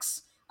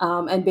districts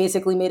and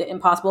basically made it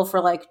impossible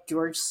for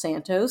George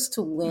Santos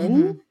to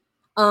win.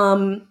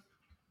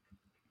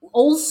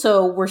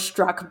 Also were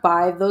struck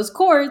by those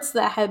courts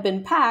that had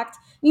been packed.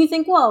 And you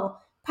think,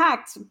 well,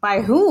 packed by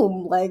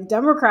whom?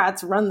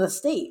 Democrats run the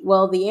state.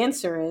 Well, the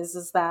answer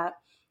is that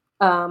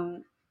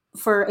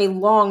for a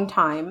long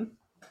time,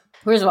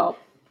 first of all,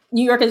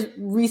 New York has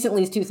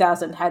recently, as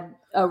 2000, had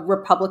a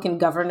Republican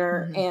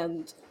governor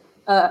and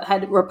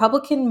had a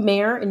Republican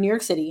mayor in New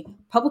York City,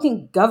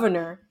 Republican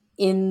governor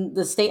in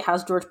the state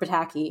house, George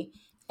Pataki,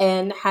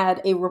 and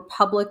had a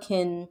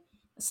Republican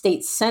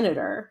state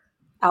senator,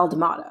 Al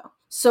D'Amato.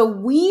 So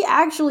we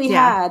actually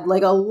had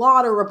a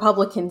lot of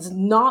Republicans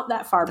not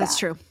that far back. That's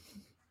true.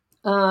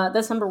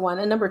 That's number one.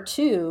 And number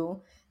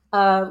two,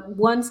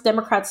 once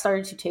Democrats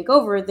started to take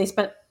over, they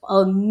spent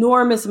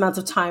enormous amounts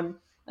of time,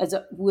 as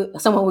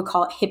someone would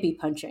call it, hippie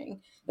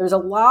punching. There's a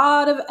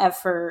lot of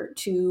effort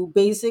to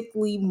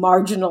basically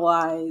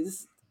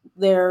marginalize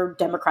their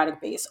Democratic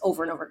base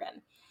over and over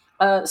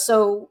again.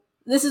 So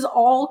this is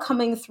all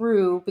coming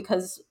through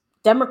because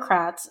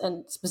Democrats,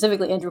 and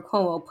specifically Andrew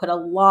Cuomo, put a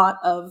lot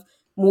of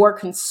more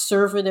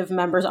conservative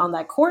members on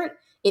that court.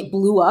 It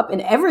blew up in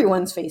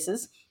everyone's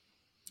faces.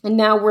 And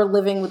now we're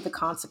living with the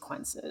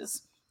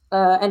consequences.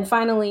 And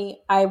finally,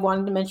 I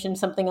wanted to mention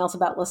something else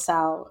about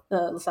LaSalle,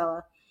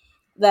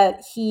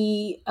 that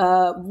he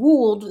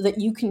ruled that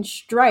you can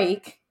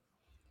strike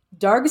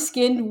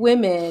dark-skinned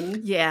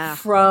women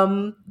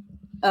from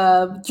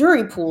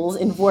jury pools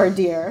in voir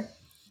dire.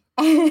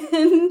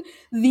 And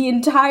the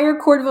entire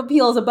Court of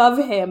Appeals above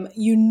him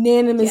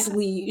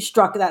unanimously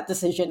struck that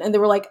decision. And they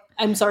were like,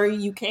 I'm sorry,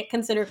 you can't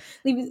consider.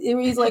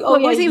 He's like, oh,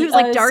 he was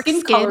like, dark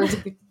skin colors.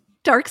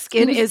 Dark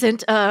skin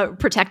isn't a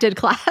protected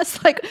class.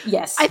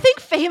 Yes. I think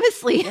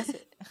famously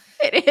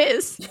it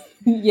is.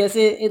 Yes,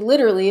 it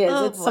literally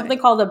is. It's something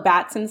called the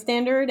Batson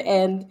standard.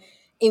 And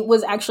it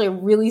was actually a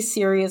really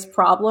serious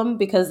problem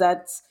because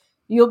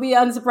you'll be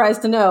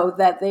unsurprised to know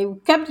that they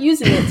kept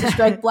using it to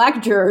strike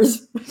Black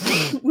jurors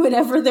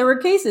whenever there were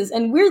cases.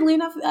 And weirdly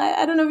enough,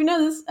 I don't know if you know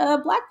this,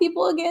 Black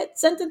people get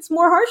sentenced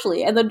more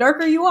harshly. And the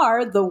darker you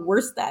are, the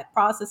worse that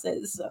process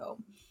is. So,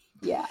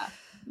 yeah.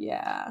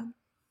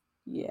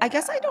 I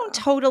guess I don't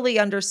totally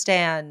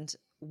understand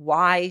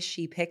why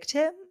she picked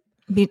him.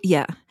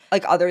 Yeah.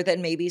 Other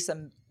than maybe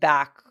some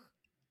back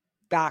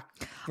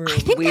room I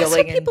think wheeling that's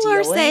what and people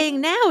are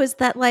saying now is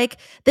that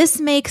this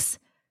makes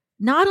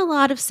not a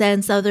lot of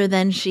sense other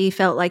than she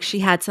felt like she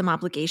had some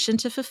obligation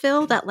to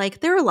fulfill, that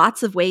there are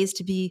lots of ways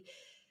to be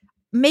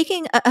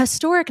making a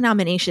historic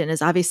nomination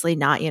is obviously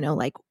not,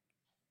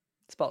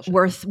 it's bullshit.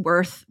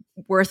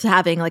 worth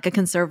having a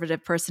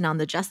conservative person on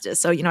the justice.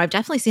 So, I've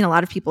definitely seen a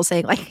lot of people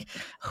saying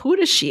who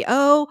does she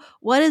owe?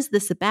 What is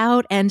this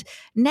about? And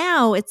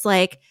now it's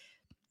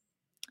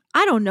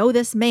I don't know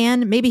this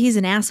man. Maybe he's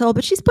an asshole,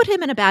 but she's put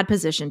him in a bad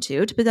position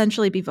too, to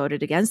potentially be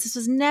voted against. This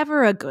was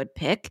never a good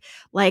pick.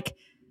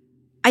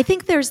 I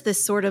think there's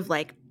this sort of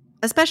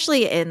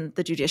especially in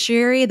the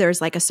judiciary,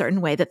 there's like a certain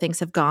way that things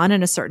have gone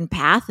in a certain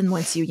path. And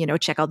once you,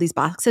 check all these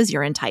boxes,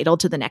 you're entitled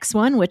to the next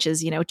one, which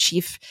is,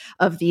 chief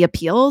of the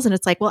appeals. And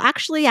it's like, well,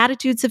 actually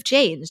attitudes have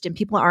changed and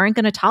people aren't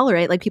going to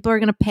tolerate, like people are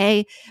going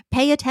to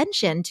pay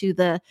attention to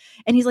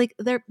and he's like,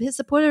 his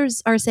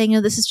supporters are saying,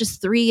 this is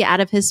just 3 out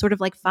of his sort of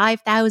like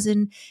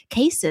 5,000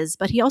 cases,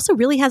 but he also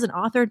really hasn't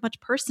authored much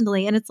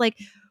personally. And it's like,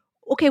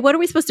 okay, what are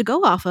we supposed to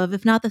go off of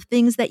if not the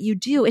things that you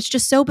do? It's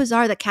just so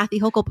bizarre that Kathy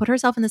Hochul put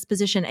herself in this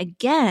position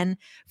again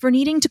for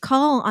needing to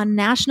call on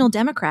national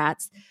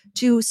Democrats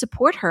to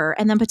support her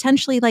and then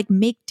potentially like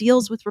make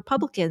deals with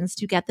Republicans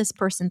to get this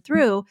person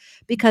through,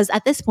 because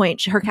at this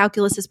point, her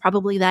calculus is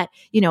probably that,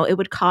 it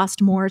would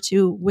cost more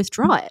to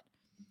withdraw it.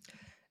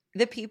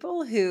 The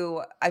people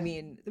who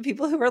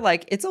were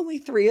like, it's only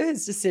 3 of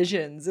his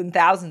decisions and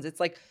thousands. It's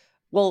like,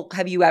 well,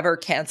 have you ever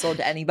canceled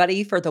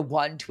anybody for the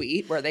one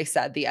tweet where they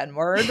said the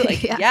N-word?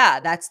 Like, yeah,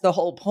 that's the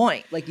whole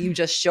point. Like, you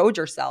just showed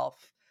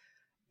yourself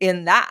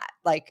in that.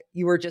 Like,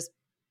 you were just,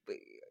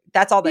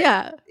 that's all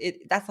that,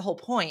 that's the whole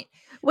point.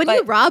 When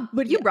you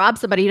rob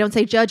somebody, you don't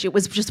say, Judge, it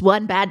was just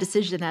one bad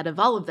decision out of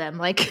all of them.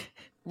 Like,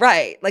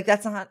 right. Like,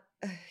 that's not,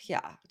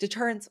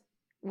 deterrence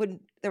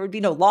there would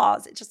be no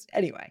laws. It just,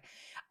 anyway,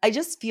 I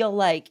just feel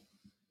like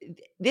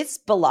this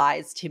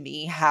belies to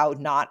me how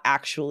not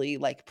actually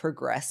like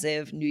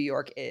progressive New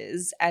York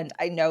is. And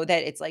I know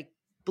that it's like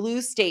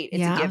blue state,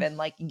 it's a given.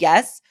 Like,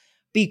 yes,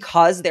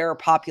 because there are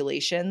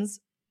populations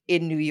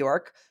in New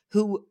York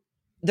who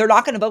they're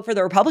not going to vote for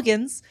the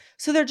Republicans.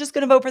 So they're just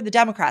going to vote for the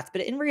Democrats.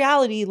 But in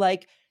reality,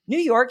 like, New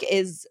York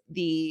is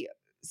the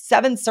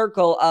 7th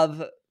circle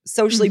of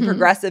socially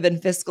progressive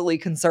and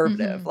fiscally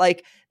conservative.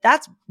 Like,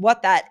 that's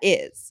what that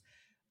is.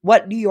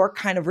 What New York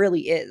kind of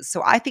really is.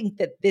 So I think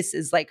that this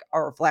is like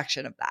a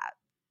reflection of that.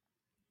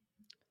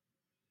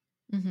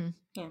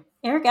 Yeah.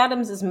 Eric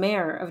Adams is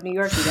mayor of New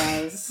York, you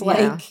guys.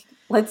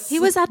 He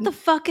was at the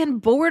fucking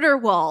border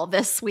wall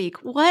this week.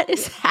 What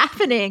is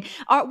happening?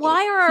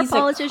 Why are our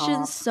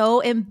politicians so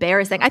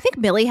embarrassing? I think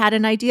Millie had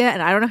an idea,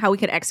 and I don't know how we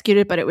could execute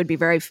it, but it would be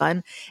very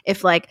fun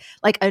if like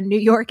a New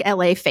York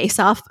LA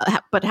face-off,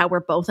 but how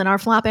we're both in our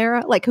flop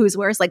era, like who's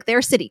worse, like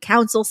their city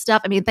council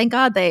stuff. I mean, thank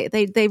God they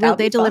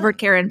delivered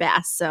Karen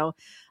Bass, so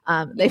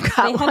they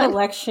had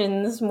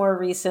elections more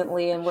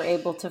recently and were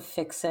able to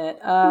fix it.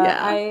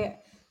 I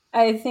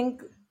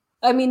think.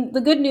 I mean, the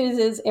good news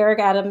is Eric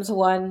Adams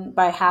won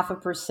by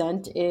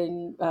 0.5%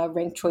 in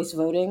ranked choice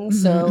voting.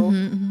 So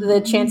the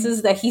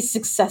chances that he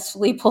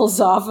successfully pulls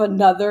off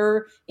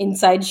another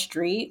inside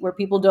street where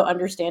people don't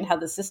understand how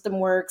the system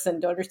works and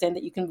don't understand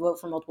that you can vote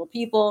for multiple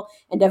people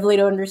and definitely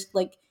don't understand,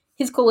 like,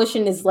 his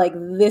coalition is like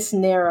this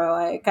narrow.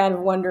 I kind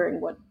of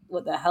wondering what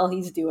the hell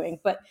he's doing.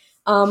 But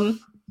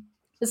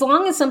as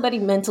long as somebody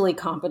mentally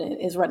competent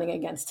is running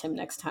against him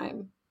next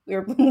time,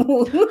 you're pretty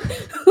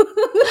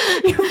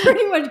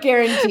much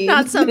guaranteed.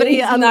 Not somebody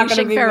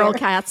unleashing feral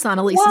cats on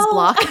Elise's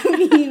block.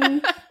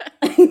 I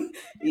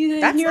mean,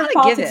 that's New York not a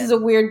politics given. is a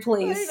weird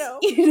place. I know.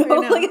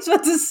 Like, it's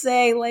about to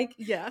say, like,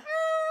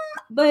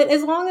 but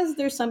as long as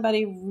there's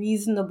somebody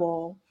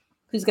reasonable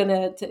who's going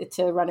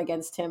to run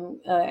against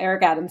him,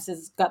 Eric Adams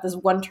has got this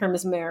one term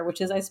as mayor,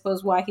 which is, I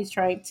suppose, why he's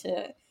trying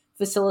to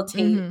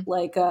facilitate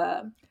like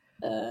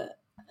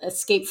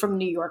escape from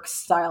New York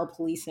style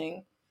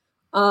policing.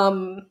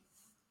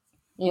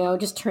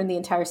 Just turn the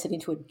entire city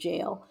into a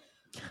jail.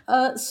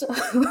 Well,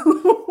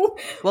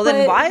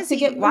 then why isn't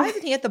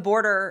he at the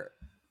border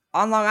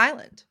on Long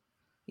Island?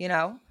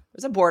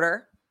 There's a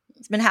border.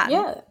 It's Manhattan.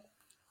 Yeah.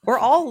 We're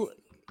all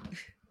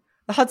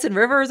the Hudson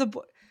River is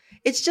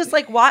it's just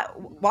like, why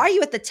are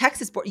you at the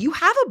Texas border? You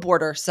have a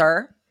border,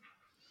 sir.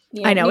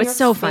 Yeah, I know, it's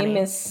so funny.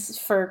 Famous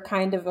for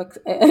kind of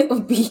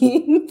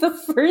being the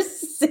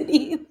first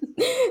city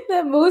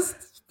that most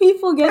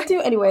people get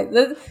to. Anyway,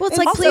 it's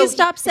like, please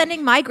stop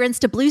sending migrants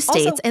to blue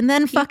states, and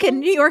then fucking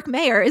New York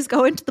mayor is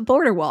going to the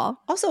border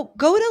wall. Also,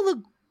 go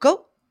to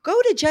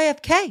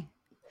JFK.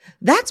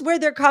 That's where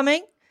they're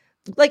coming.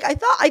 Like,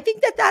 I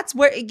think that's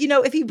where,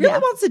 if he really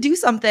wants to do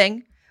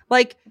something,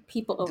 like,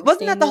 people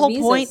wasn't that the whole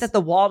point, that the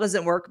wall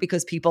doesn't work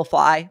because people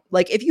fly?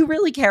 Like, if you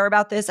really care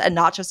about this and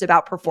not just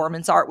about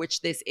performance art,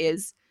 which this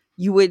is,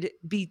 you would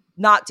be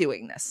not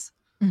doing this.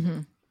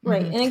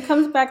 Right. And it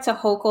comes back to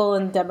Hochul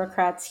and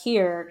Democrats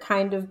here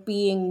kind of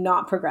being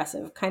not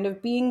progressive, kind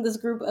of being this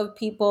group of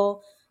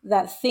people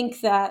that think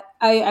that,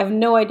 I have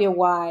no idea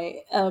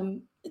why,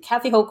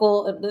 Kathy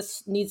Hochul,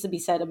 this needs to be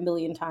said a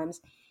million times,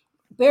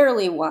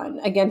 barely won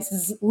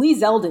against Lee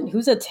Zeldin,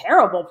 who's a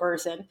terrible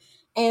person.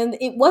 And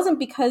it wasn't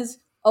because,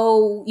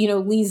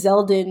 Lee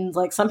Zeldin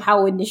like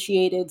somehow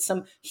initiated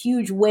some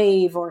huge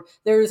wave, or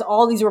there's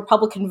all these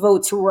Republican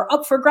votes who were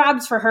up for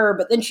grabs for her,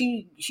 but then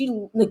she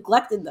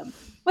neglected them.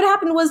 What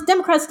happened was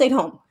Democrats stayed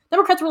home.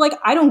 Democrats were like,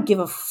 I don't give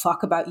a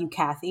fuck about you,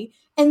 Kathy.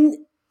 And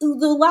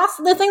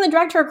the thing that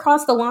dragged her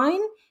across the line,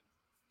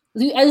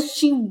 as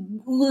she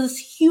was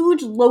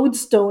huge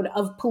lodestone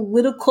of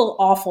political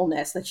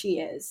awfulness that she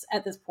is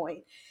at this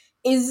point,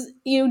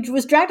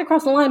 was dragged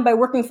across the line by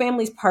Working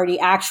Families Party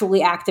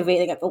actually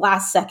activating at the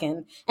last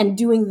second and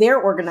doing their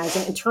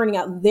organizing and turning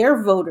out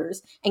their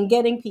voters and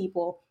getting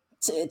people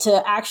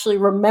to actually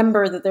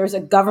remember that there's a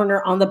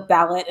governor on the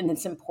ballot and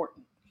it's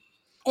important.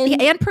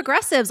 And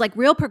progressives, like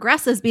real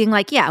progressives being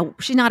like, yeah,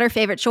 she's not her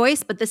favorite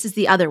choice, but this is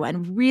the other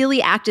one,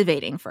 really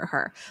activating for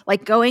her,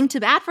 like going to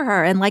bat for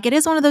her. And like, it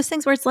is one of those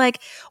things where it's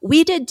like,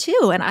 we did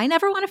too. And I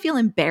never want to feel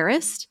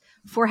embarrassed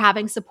for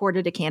having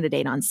supported a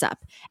candidate on SUP.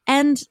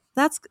 And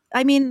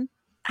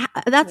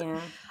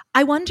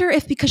I wonder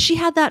if because she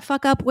had that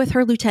fuck up with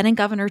her lieutenant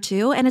governor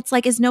too. And it's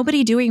like, is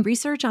nobody doing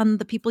research on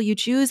the people you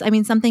choose? I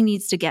mean, something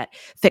needs to get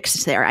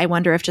fixed there. I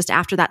wonder if just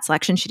after that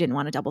selection, she didn't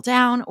want to double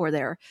down, or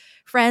they're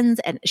friends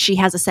and she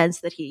has a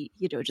sense that he,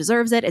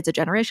 deserves it. It's a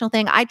generational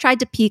thing. I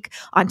tried to peek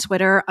on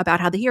Twitter about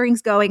how the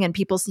hearing's going and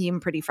people seem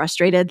pretty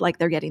frustrated, like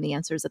they're getting the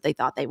answers that they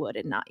thought they would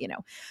and not,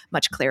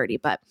 much clarity.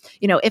 But,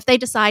 if they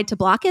decide to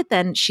block it,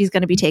 then she's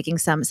going to be taking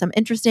some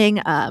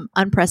interesting,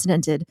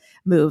 unprecedented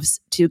moves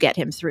to get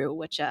him through,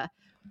 which,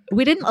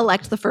 we didn't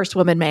elect the first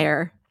woman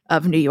mayor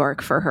of New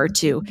York for her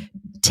to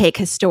take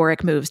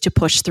historic moves to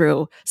push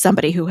through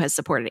somebody who has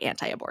supported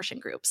anti-abortion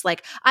groups.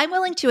 Like, I'm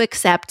willing to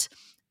accept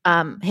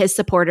his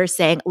supporters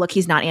saying, look,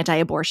 he's not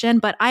anti-abortion,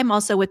 but I'm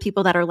also with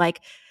people that are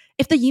like,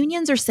 if the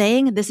unions are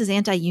saying this is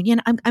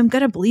anti-union, I'm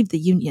going to believe the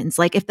unions.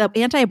 Like, if the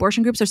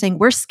anti-abortion groups are saying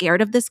we're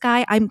scared of this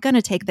guy, I'm going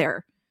to heed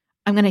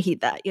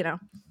that,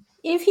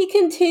 If he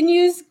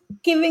continues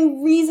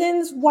giving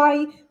reasons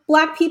why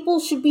Black people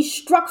should be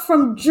struck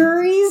from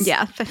juries.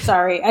 Yeah.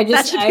 Sorry.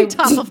 That should be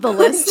top of the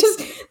list.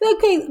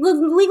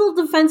 The Legal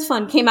Defense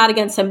Fund came out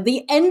against him.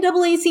 The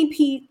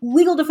NAACP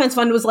Legal Defense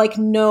Fund was like,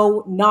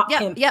 no, not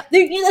him. Yep.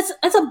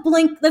 That's a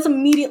blink. That's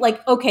immediate.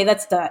 Like, okay,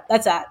 that's done.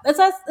 That's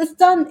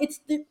done.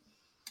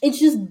 It's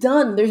just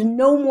done. There's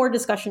no more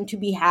discussion to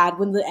be had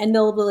when the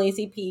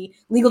NAACP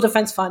Legal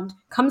Defense Fund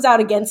comes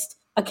out against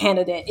a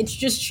candidate. It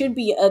just should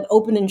be an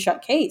open and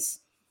shut case.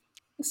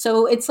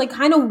 So it's like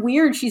kind of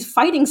weird she's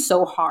fighting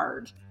so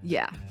hard.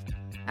 Yeah,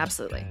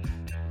 absolutely.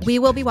 We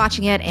will be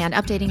watching it and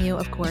updating you,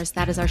 of course.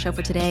 That is our show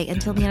for today.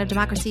 Until the end of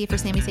democracy, for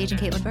Sammy Sage and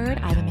Caitlin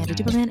Bird, I'm Amanda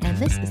Duberman, and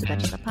this is the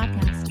Betches Up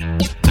Podcast.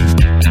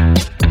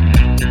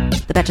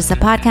 The Betches Up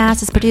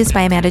Podcast is produced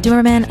by Amanda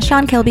Duberman,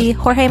 Sean Kilby,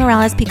 Jorge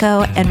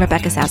Morales-Pico, and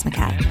Rebecca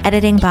Sausmacat.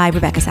 Editing by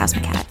Rebecca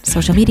Sausmacat.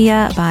 Social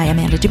media by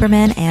Amanda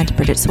Duberman and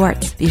Bridget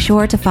Swartz. Be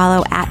sure to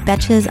follow at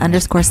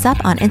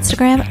Betches_Sup on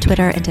Instagram,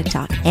 Twitter, and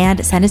TikTok.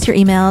 And send us your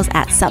emails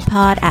at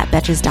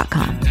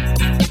suppod@betches.com.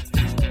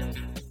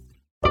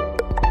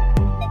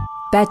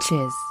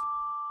 Betches.